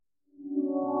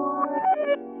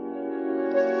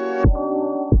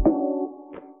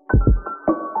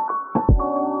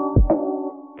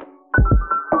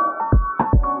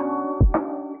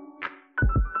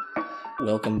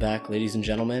Welcome back, ladies and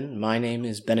gentlemen. My name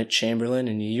is Bennett Chamberlain,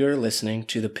 and you're listening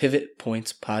to the Pivot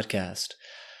Points podcast.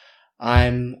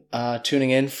 I'm tuning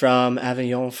in from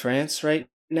Avignon, France right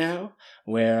now,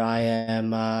 where I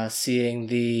am seeing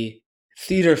the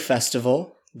theater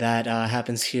festival that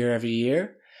happens here every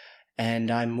year.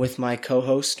 And I'm with my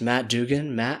co-host, Matt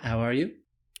Dugan. Matt, how are you?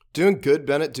 Doing good,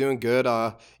 Bennett. Doing good.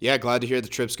 Glad to hear the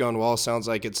trip's going well. Sounds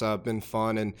like it's been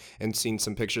fun and seen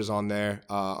some pictures on there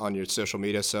on your social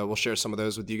media. So we'll share some of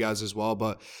those with you guys as well.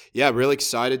 But yeah, really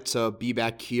excited to be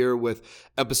back here with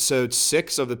episode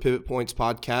 6 of the Pivot Points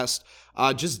podcast.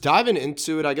 Just diving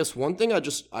into it, I guess one thing I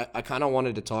kind of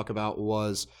wanted to talk about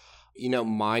was,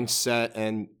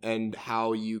 mindset and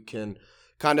how you can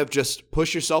kind of just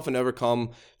push yourself and overcome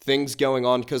things going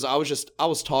on. Because I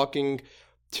was talking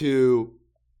to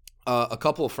a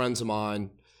couple of friends of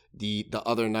mine the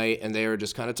other night, and they were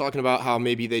just kind of talking about how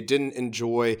maybe they didn't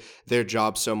enjoy their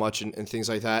job so much and things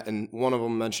like that. And one of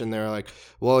them mentioned, they're like,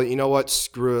 well, you know what,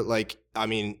 screw it. Like, I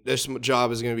mean, this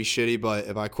job is going to be shitty, but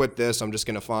if I quit this, I'm just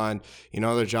going to find,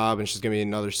 another job, and it's just going to be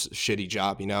another shitty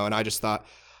job, And I just thought,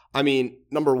 I mean,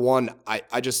 number one, I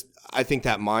think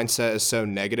that mindset is so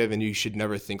negative, and you should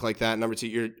never think like that. Number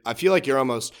two, I feel like you're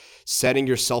almost setting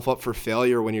yourself up for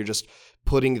failure when you're just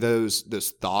putting those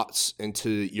thoughts into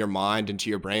your mind, into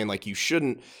your brain. Like, you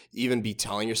shouldn't even be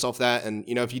telling yourself that. And,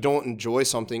 if you don't enjoy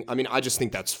something, I mean, I just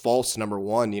think that's false. Number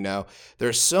one,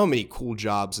 there's so many cool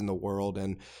jobs in the world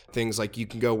and things like you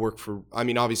can go work for, I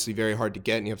mean, obviously very hard to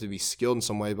get and you have to be skilled in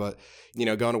some way, but,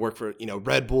 going to work for,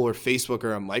 Red Bull or Facebook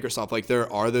or Microsoft, like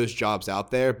there are those jobs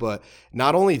out there. But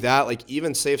not only that, like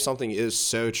even say if something is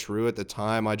so true at the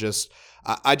time, I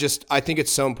think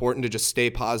it's so important to just stay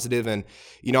positive. And,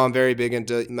 I'm very big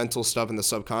into mental stuff in the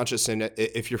subconscious. And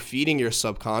if you're feeding your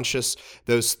subconscious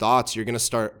those thoughts, you're going to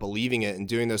start believing it and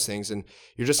doing those things. And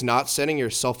you're just not setting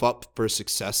yourself up for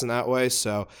success in that way.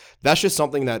 So that's just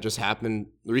something that just happened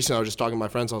recently. I was just talking to my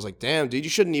friends. I was like, damn, dude, you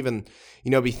shouldn't even,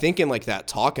 be thinking like that,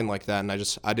 talking like that. And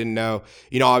I didn't know,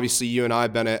 obviously you and I,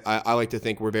 Bennett, I like to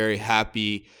think we're very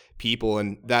happy people,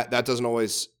 and that doesn't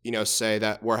always say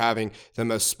that we're having the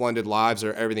most splendid lives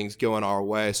or everything's going our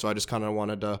way. So I just kind of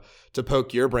wanted to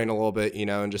poke your brain a little bit,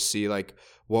 and just see like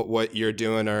what you're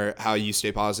doing or how you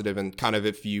stay positive, and kind of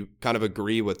if you kind of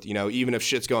agree with, even if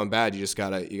shit's going bad, you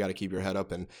gotta keep your head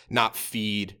up and not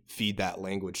feed that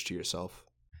language to yourself.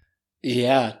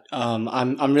 Yeah,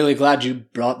 I'm really glad you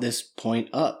brought this point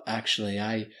up. Actually,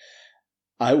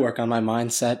 I work on my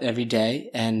mindset every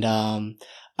day, and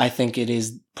I think it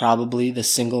is probably the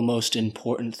single most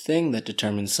important thing that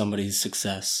determines somebody's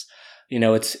success.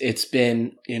 It's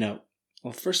been,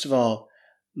 well, first of all,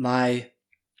 my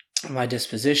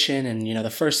disposition, and the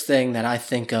first thing that I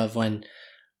think of when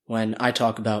I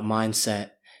talk about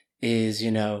mindset is,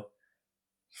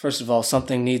 first of all,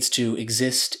 something needs to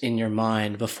exist in your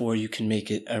mind before you can make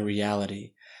it a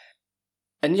reality.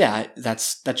 And yeah,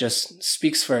 that just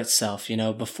speaks for itself.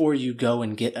 Before you go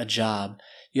and get a job,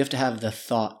 you have to have the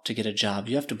thought to get a job.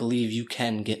 You have to believe you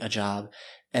can get a job.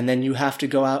 And then you have to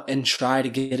go out and try to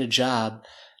get a job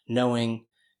knowing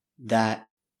that,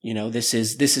 this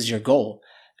is your goal.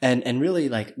 And really,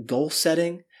 like, goal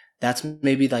setting, that's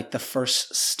maybe like the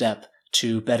first step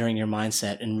to bettering your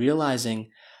mindset and realizing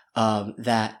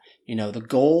that, the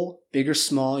goal, big or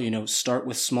small, start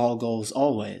with small goals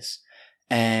always,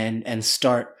 and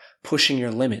start pushing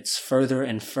your limits further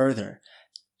and further.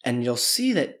 And you'll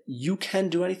see that you can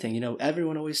do anything.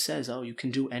 Everyone always says, oh, you can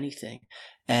do anything.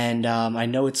 And I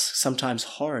know it's sometimes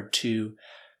hard to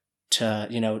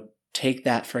take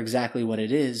that for exactly what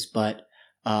it is, but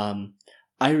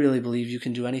I really believe you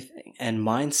can do anything. And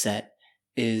mindset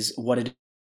is what it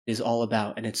is all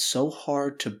about. And it's so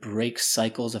hard to break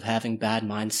cycles of having bad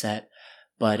mindset.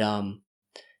 But,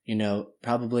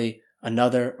 probably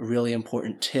another really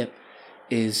important tip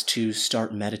is to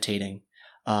start meditating.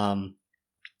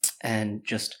 And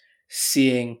just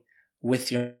seeing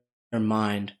with your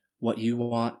mind what you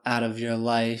want out of your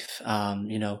life,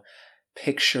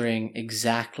 picturing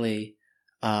exactly,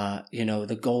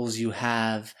 the goals you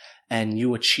have and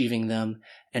you achieving them.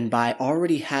 And by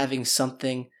already having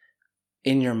something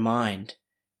in your mind,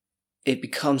 it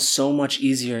becomes so much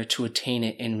easier to attain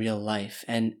it in real life.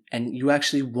 And you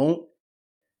actually won't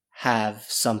have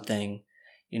something.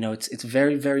 It's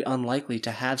very, very unlikely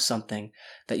to have something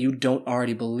that you don't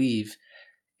already believe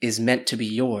is meant to be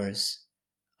yours,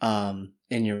 in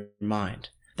your mind.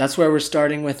 That's where we're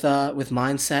starting with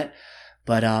mindset.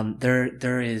 But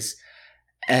there is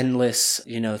endless,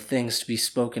 things to be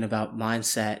spoken about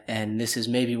mindset, and this is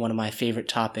maybe one of my favorite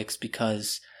topics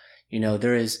because,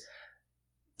 there is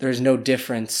no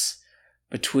difference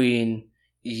between,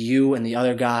 you and the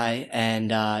other guy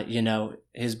and,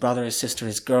 his brother, his sister,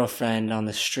 his girlfriend on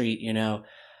the street,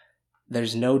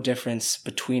 there's no difference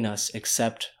between us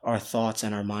except our thoughts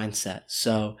and our mindset.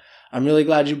 So I'm really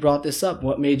glad you brought this up.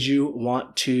 What made you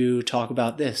want to talk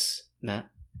about this, Matt?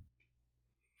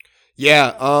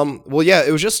 Yeah. Well, yeah.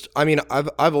 It was just. I mean,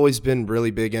 I've always been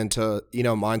really big into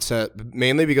mindset,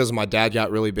 mainly because my dad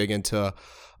got really big into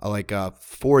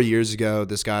 4 years ago.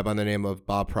 This guy by the name of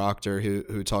Bob Proctor,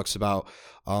 who talks about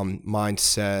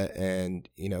mindset and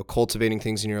cultivating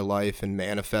things in your life and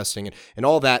manifesting and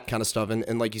all that kind of stuff.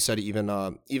 And like you said,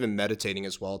 even meditating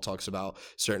as well. Talks about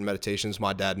certain meditations.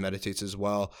 My dad meditates as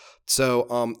well. So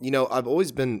I've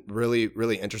always been really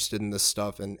really interested in this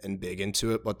stuff and big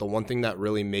into it. But the one thing that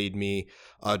really made me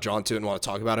drawn to it and want to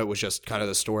talk about it was just kind of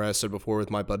the story I said before with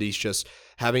my buddies, just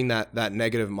having that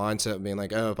negative mindset of being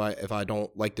like, oh, if I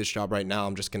don't like this job right now,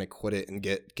 I'm just gonna quit it and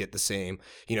get the same,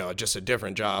 just a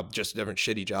different job, just a different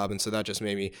shitty job. And so that just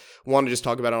made me want to just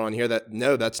talk about it on here, that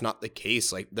no, that's not the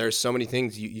case. Like, there's so many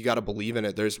things you got to believe in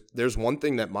it. There's one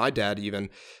thing that my dad even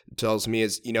tells me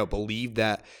is, believe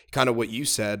that, kind of what you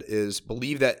said, is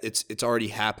believe that it's already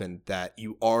happened, that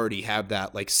you already have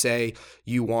that. Like, say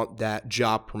you want that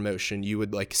job promotion, you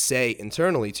would like say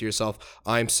internally to yourself,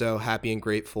 I'm so happy and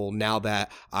grateful now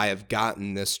that I have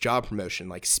gotten this job promotion,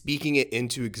 like speaking it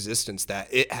into existence, that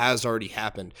it has already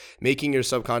happened, making your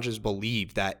subconscious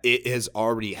believe that it has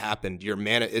already happened.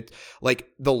 Like,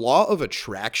 the law of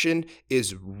attraction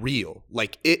is real.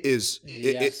 Like, it is,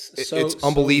 Yes, it's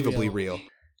unbelievably real.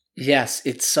 Yes,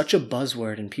 it's such a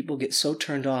buzzword, and people get so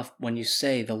turned off when you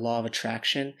say the law of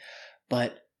attraction,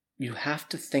 but you have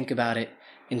to think about it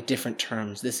in different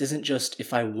terms. This isn't just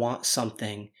if I want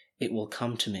something, it will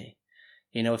come to me.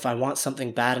 If I want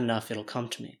something bad enough, it'll come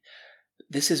to me.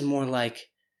 This is more like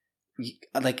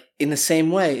in the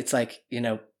same way, it's like,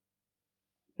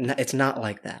 it's not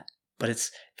like that. But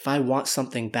it's, if I want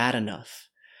something bad enough,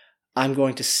 I'm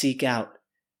going to seek out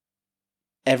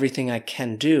everything I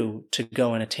can do to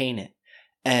go and attain it.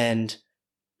 And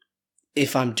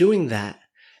if I'm doing that,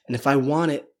 and if I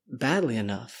want it badly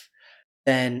enough,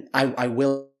 then I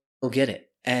will get it.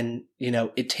 And,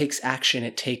 it takes action.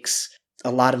 It takes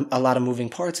a lot of moving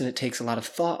parts, and it takes a lot of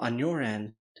thought on your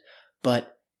end.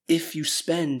 But if you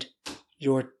spend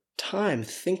your time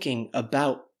thinking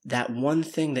about that one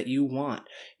thing that you want,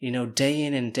 day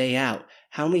in and day out,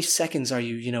 how many seconds are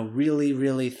you, really,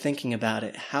 really thinking about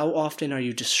it? How often are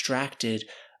you distracted,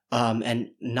 and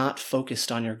not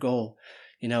focused on your goal?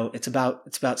 It's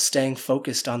about staying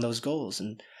focused on those goals,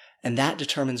 and that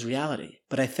determines reality.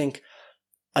 But I think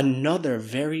another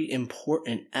very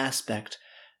important aspect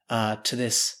to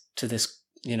this,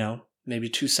 maybe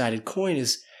two-sided coin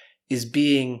is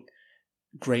being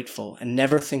grateful and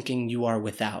never thinking you are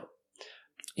without.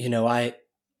 I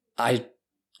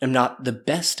am not the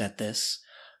best at this,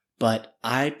 but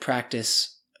I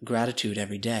practice gratitude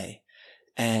every day.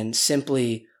 And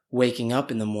simply waking up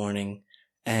in the morning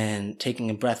and taking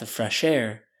a breath of fresh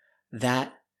air,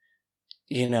 that,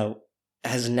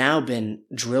 has now been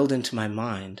drilled into my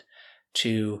mind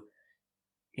to,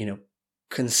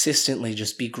 consistently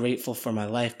just be grateful for my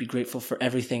life, be grateful for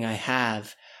everything I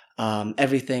have,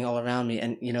 everything all around me.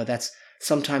 And, that's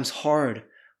sometimes hard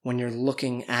when you're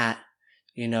looking at,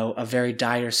 a very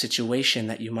dire situation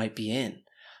that you might be in.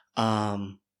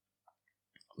 But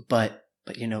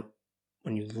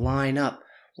when you line up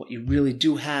what you really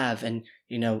do have, and,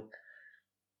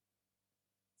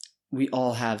 we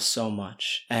all have so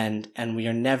much, and we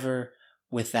are never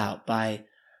without. By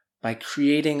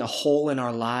creating a hole in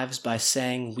our lives, by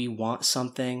saying we want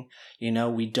something,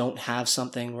 we don't have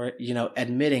something, we're,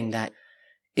 admitting that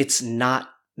it's not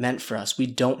meant for us. We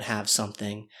don't have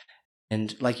something.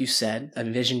 And like you said, a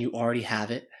vision, you already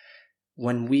have it.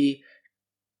 When we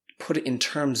put it in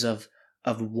terms of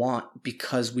want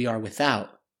because we are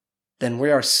without, then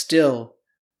we are still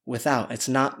without. It's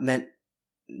not meant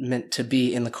to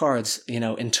be in the cards,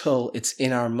 until it's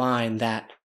in our mind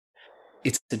that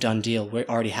it's a done deal. We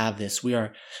already have this. We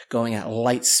are going at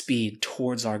light speed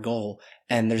towards our goal,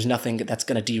 and there's nothing that's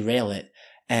going to derail it.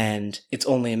 And it's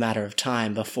only a matter of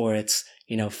time before it's,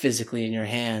 physically in your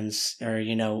hands, or,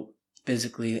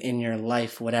 physically in your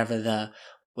life, whatever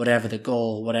the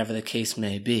goal, whatever the case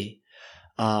may be.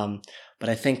 But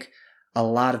I think a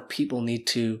lot of people need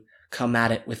to come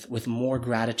at it with more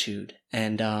gratitude,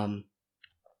 and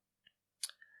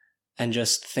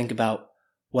just think about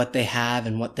what they have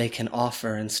and what they can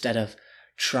offer, instead of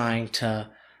trying to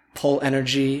pull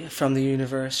energy from the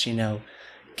universe,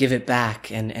 give it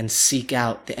back and seek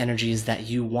out the energies that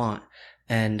you want.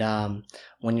 And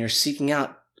when you're seeking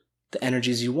out the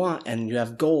energies you want, and you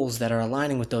have goals that are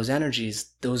aligning with those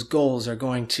energies, those goals are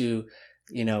going to,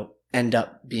 end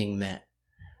up being met.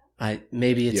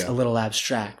 Maybe it's a little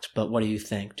abstract, but what do you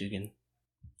think, Dugan?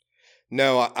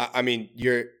 No, I mean,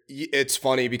 it's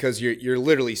funny because you're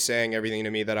literally saying everything to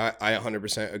me that I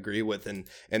 100% agree with. And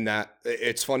that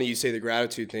it's funny you say the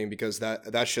gratitude thing, because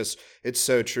that's just, it's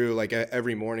so true. Like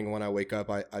every morning when I wake up,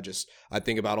 I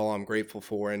think about all I'm grateful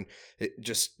for. And it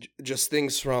just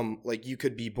things from, like, you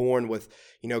could be born with,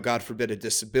 God forbid, a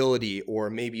disability, or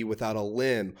maybe without a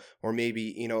limb, or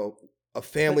maybe, a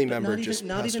family member just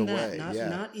passed away.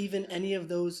 Not even any of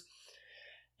those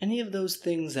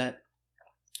things that,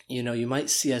 you might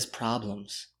see as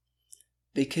problems.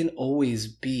 They can always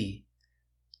be,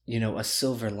 a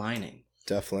silver lining.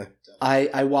 Definitely.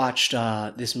 I watched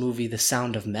this movie, The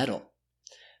Sound of Metal.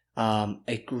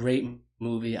 A great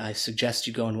movie. I suggest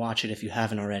you go and watch it if you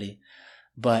haven't already.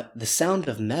 But The Sound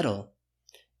of Metal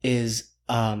is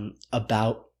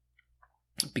about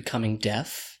becoming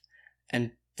deaf,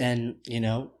 and then,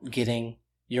 getting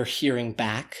your hearing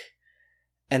back,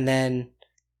 and then,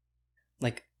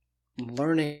 like,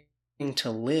 learning to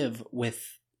live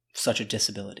with such a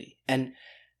disability. And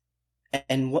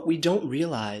what we don't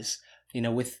realize,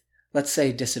 with, let's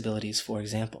say, disabilities, for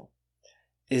example,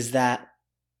 is that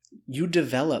you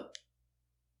develop,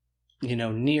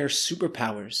 near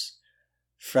superpowers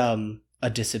from a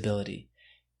disability.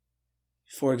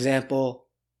 For example,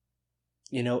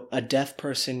 a deaf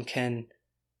person can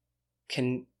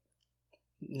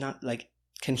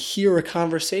hear a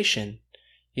conversation,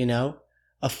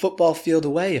 a football field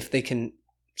away. If they can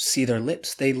see their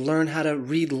lips, they learn how to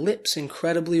read lips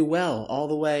incredibly well, all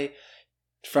the way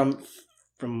from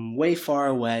way far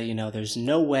away. There's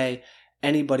no way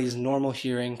anybody's normal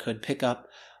hearing could pick up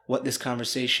what this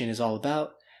conversation is all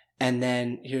about. And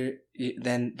then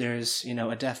there's,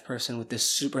 a deaf person with this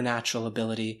supernatural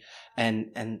ability,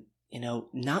 and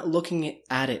not looking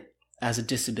at it as a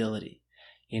disability,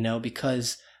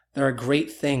 because there are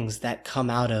great things that come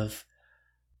out of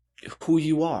who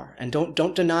you are. And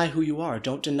don't deny who you are.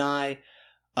 Don't deny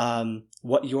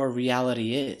what your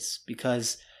reality is,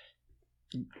 because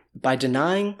by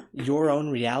denying your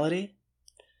own reality,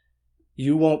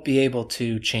 you won't be able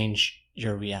to change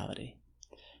your reality.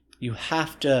 You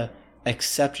have to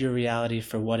accept your reality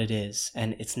for what it is.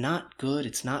 And it's not good,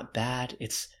 it's not bad,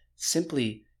 it's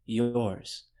simply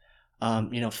yours.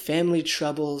 Family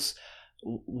troubles,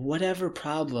 whatever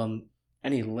problem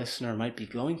any listener might be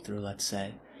going through, let's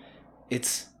say,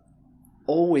 it's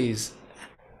always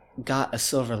got a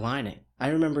silver lining. I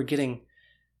remember getting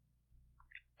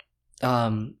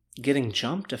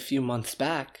jumped a few months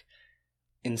back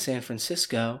in San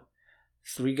Francisco.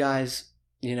 3 guys,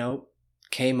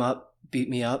 came up, beat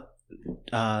me up,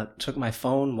 took my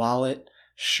phone, wallet,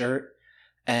 shirt,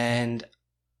 and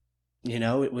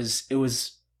it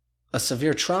was a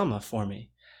severe trauma for me.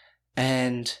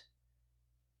 And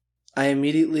I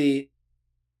immediately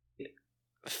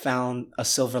found a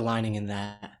silver lining in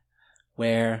that,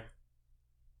 where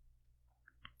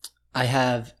I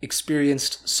have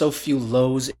experienced so few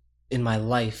lows in my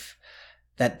life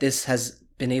that this has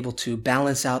been able to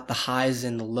balance out the highs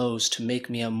and the lows to make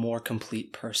me a more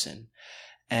complete person.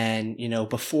 And,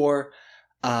 before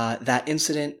that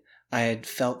incident, I had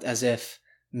felt as if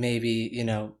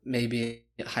maybe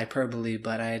hyperbole,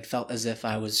 but I had felt as if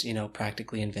I was,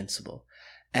 practically invincible.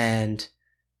 And,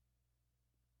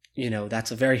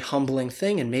 that's a very humbling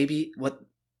thing. And maybe what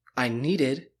I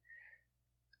needed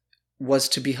was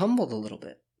to be humbled a little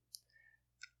bit.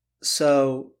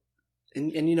 So,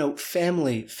 and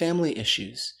family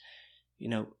issues,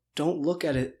 don't look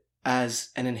at it as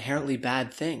an inherently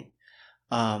bad thing.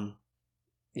 It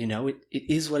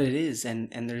is what it is.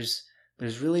 And there's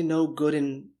really no good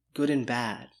and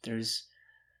bad. There's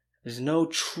no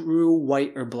true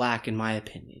white or black, in my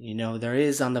opinion. There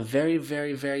is on the very,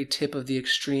 very, very tip of the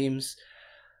extremes,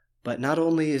 but not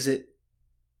only is it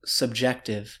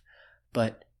subjective,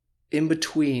 but in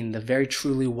between the very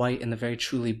truly white and the very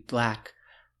truly black,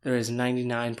 there is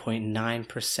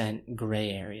 99.9%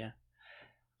 gray area.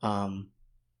 And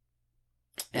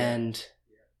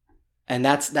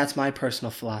that's my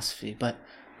personal philosophy. But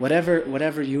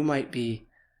whatever you might be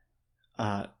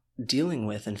dealing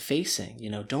with and facing,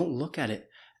 don't look at it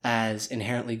as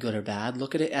inherently good or bad.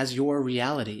 Look at it as your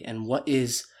reality and what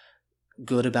is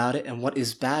good about it and what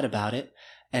is bad about it,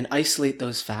 and isolate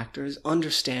those factors.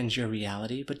 Understand your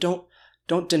reality, but don't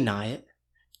deny it.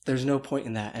 There's no point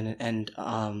in that. And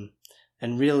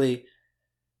really,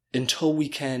 until we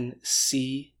can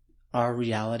see our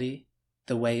reality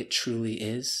the way it truly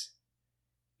is,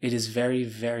 it is very,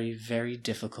 very, very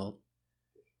difficult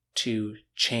to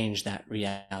change that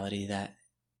reality, that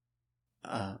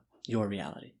your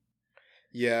reality.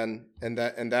 Yeah, and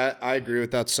that I agree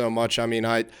with that so much. I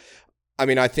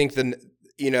think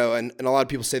and a lot of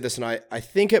people say this, and I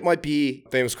think it might be a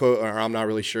famous quote, or I'm not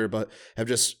really sure, but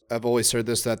I've always heard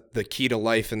this, that the key to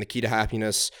life and the key to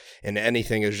happiness in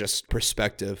anything is just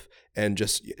perspective, and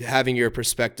just having your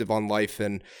perspective on life,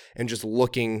 and just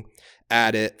looking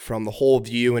at it from the whole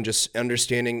view, and just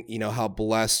understanding, how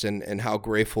blessed and how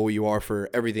grateful you are for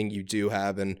everything you do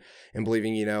have, and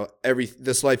believing,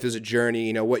 this life is a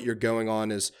journey. What you're going on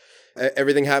is,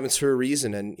 everything happens for a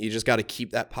reason, and you just got to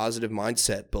keep that positive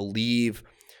mindset. Believe,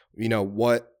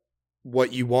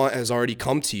 what you want has already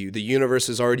come to you. The universe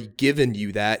has already given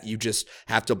you that. You just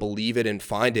have to believe it and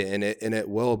find it, and it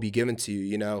will be given to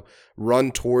you.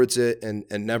 Run towards it, and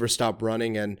never stop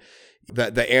running, and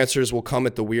the answers will come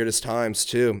at the weirdest times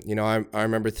too. I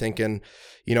remember thinking,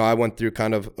 I went through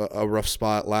kind of a rough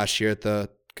spot last year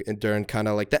during kind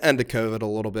of like the end of COVID a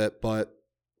little bit, but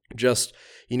just,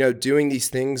 doing these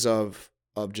things of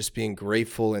just being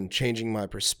grateful and changing my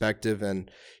perspective, and,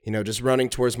 just running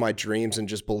towards my dreams and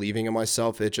just believing in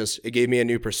myself. It gave me a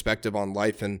new perspective on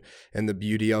life, and the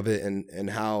beauty of it, and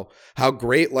how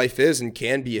great life is and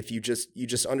can be, if you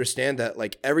just understand that,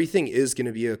 like, everything is going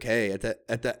to be okay at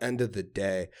the end of the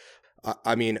day.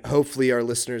 Hopefully our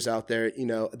listeners out there, at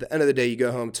the end of the day, you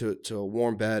go home to a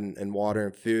warm bed, and water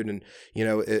and food. And,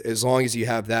 as long as you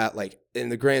have that, like, in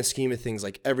the grand scheme of things,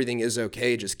 like, everything is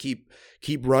okay. Just keep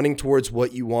running towards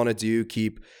what you want to do.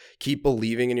 Keep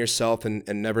believing in yourself, and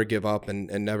never give up, and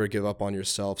never give up on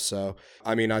yourself. So,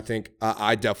 I think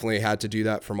I definitely had to do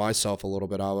that for myself a little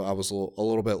bit. I was a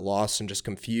little bit lost and just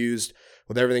confused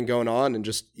with everything going on. And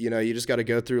just, you just got to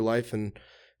go through life and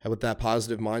with that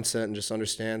positive mindset, and just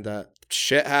understand that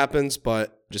shit happens,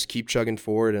 but just keep chugging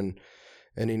forward,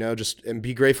 and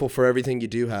be grateful for everything you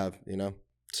do have,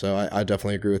 So I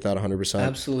definitely agree with that 100%.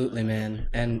 Absolutely, man.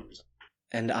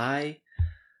 And I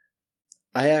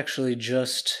actually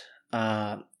just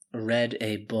read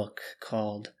a book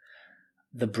called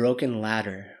The Broken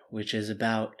Ladder, which is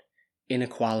about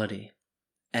inequality.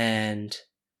 And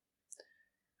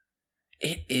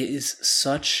it is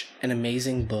such an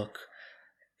amazing book.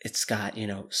 It's got,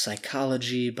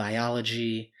 psychology,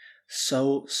 biology,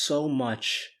 so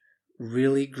much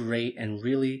really great and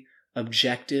really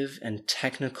objective and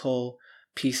technical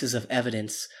pieces of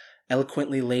evidence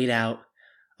eloquently laid out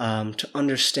to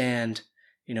understand,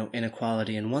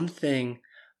 inequality. And one thing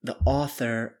the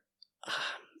author,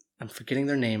 I'm forgetting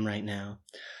their name right now,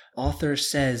 author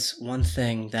says one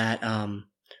thing that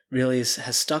really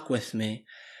has stuck with me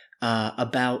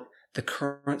about the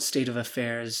current state of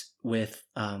affairs with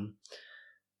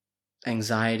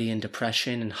anxiety and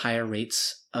depression, and higher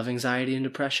rates of anxiety and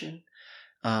depression,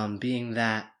 being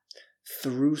that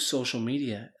through social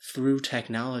media, through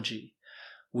technology,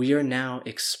 we are now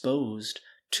exposed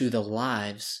to the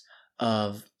lives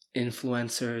of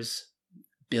influencers,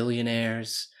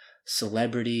 billionaires,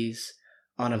 celebrities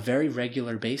on a very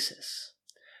regular basis.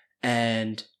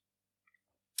 And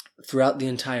throughout the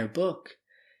entire book,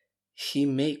 he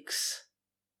makes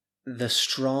the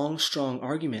strong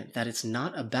argument that it's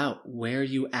not about where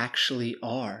you actually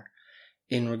are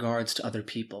in regards to other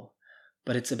people,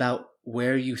 but it's about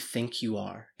where you think you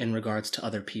are in regards to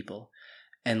other people.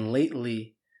 And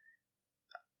lately,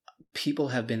 people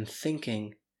have been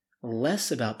thinking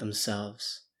less about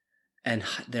themselves, and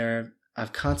there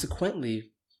have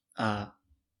consequently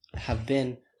have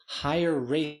been higher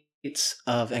rates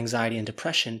of anxiety and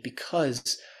depression,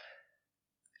 because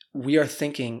we are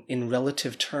thinking in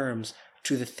relative terms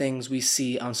to the things we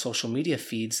see on social media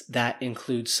feeds that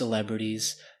include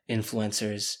celebrities,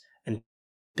 influencers, and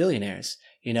billionaires.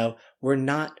 We're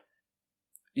not,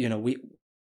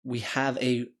 we have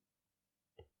a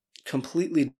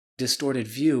completely distorted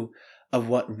view of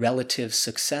what relative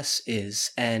success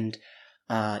is. And,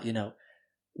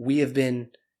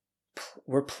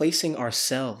 we're placing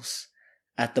ourselves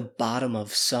at the bottom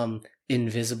of some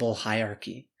invisible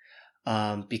hierarchy,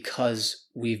 because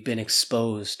we've been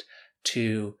exposed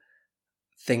to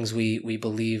things we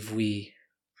believe we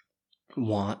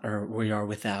want or we are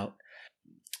without.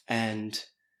 And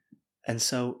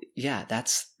so, yeah,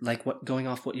 that's like going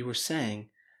off what you were saying,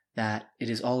 that it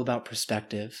is all about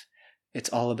perspective. It's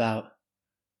all about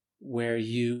where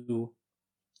you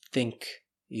think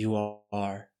you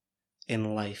are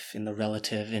in life, in the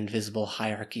relative invisible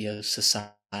hierarchy of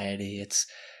society. It's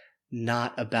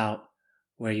not about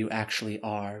where you actually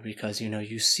are, because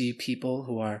you see people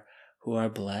who are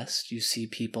blessed. You see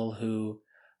people who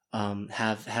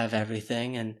have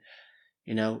everything, and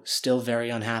still very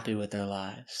unhappy with their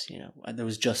lives. There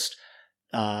was just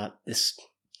this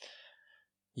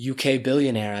UK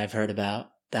billionaire I've heard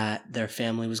about, that their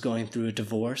family was going through a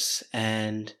divorce,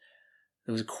 and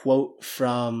there was a quote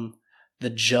from the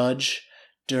judge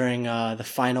during the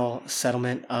final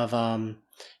settlement of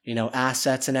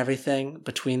assets and everything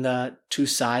between the two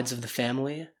sides of the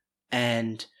family.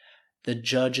 And the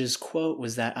judge's quote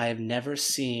was that, "I have never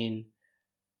seen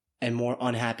a more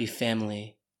unhappy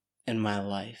family in my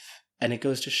life." And it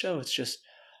goes to show it's just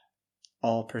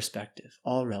all perspective,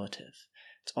 all relative.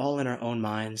 It's all in our own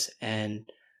minds, and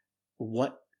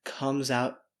what comes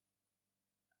out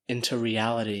into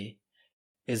reality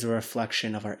is a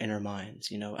reflection of our inner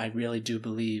minds. I really do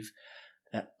believe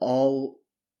that all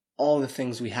the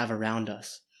things we have around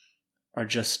us are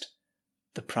just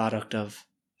the product of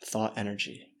thought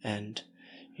energy. And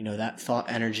that thought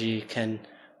energy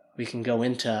we can go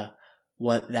into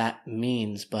what that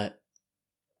means, but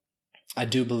I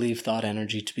do believe thought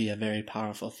energy to be a very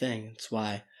powerful thing. It's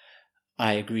why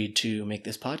I agreed to make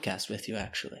this podcast with you,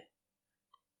 actually.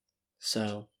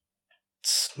 So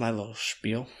it's my little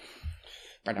spiel.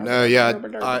 No, yeah,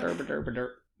 no,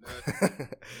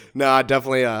 I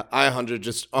definitely, I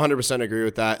 100% agree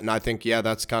with that. And I think, yeah,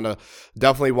 that's kind of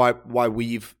definitely why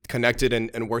we've connected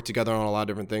and worked together on a lot of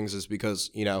different things, is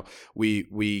because,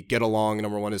 we get along,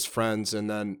 number one, as friends. And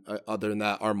then other than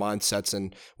that, our mindsets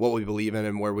and what we believe in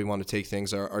and where we want to take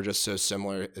things are just so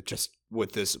similar. It just,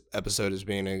 with this episode as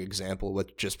being an example,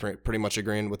 with just pretty much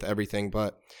agreeing with everything.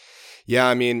 But yeah,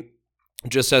 I mean,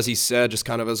 just as he said, just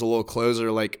kind of as a little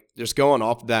closer, like, just going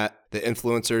off that, the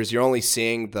influencers, you're only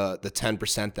seeing the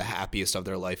 10% the happiest of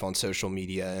their life on social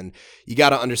media. And you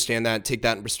got to understand that, take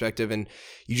that in perspective. And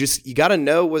you got to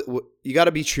know what you got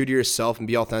to be true to yourself and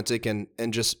be authentic, and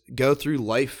just go through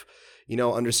life,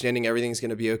 understanding everything's going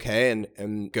to be okay,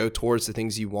 and go towards the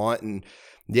things you want. And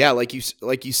yeah, like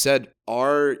you said,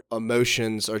 our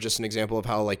emotions are just an example of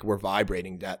how, like, we're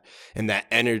vibrating that, and that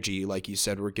energy, like you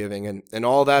said, we're giving, and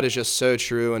all that is just so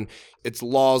true. And it's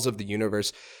laws of the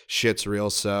universe. Shit's real.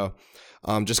 So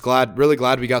just really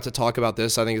glad we got to talk about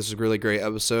this. I think this is a really great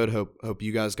episode. Hope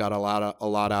you guys got a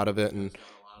lot out of it. And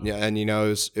yeah, and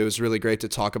it was really great to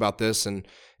talk about this. And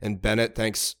Bennett,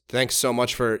 thanks so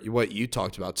much for what you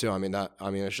talked about too.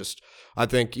 It's just, I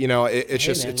think,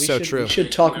 it's so true.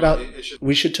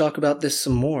 We should talk about this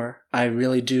some more. I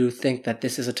really do think that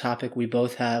this is a topic we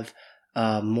both have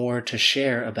more to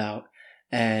share about.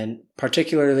 And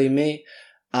particularly me,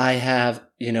 I have,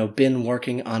 been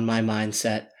working on my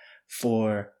mindset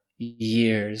for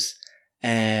years,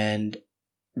 and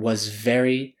was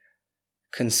very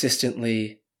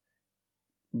consistently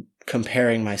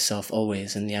comparing myself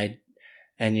always. And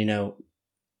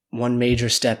one major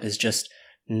step is just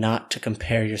not to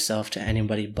compare yourself to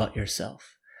anybody but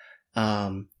yourself.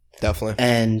 Definitely.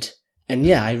 And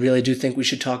yeah, I really do think we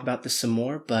should talk about this some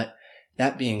more. But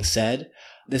that being said,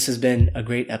 this has been a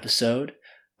great episode.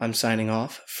 I'm signing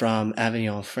off from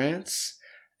Avignon, France.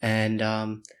 And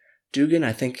Dugan,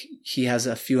 I think he has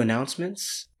a few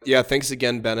announcements. Yeah, thanks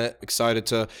again, Bennett. Excited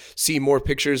to see more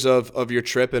pictures of your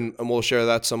trip, and we'll share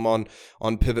that some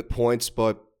on Pivot Points.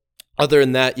 But other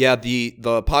than that, yeah, the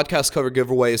podcast cover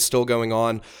giveaway is still going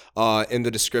on. In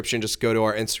the description, just go to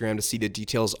our Instagram to see the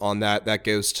details on that. That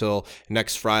goes till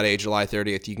next Friday, July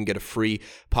 30th. You can get a free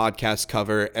podcast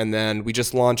cover. And then we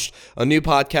just launched a new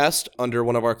podcast under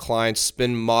one of our clients,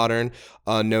 Spin Modern,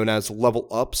 known as Level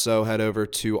Up. So head over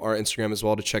to our Instagram as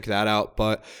well to check that out.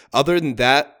 But other than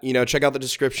that, check out the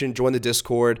description, join the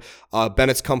Discord.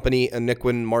 Bennett's company,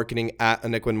 Aniquin Marketing, at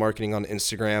Aniquin Marketing on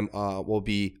Instagram, will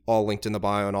be all linked in the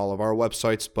bio on all of our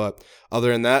websites. But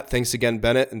other than that, thanks again,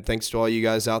 Bennett, and thanks to all you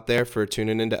guys out there for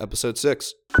tuning into episode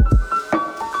 6.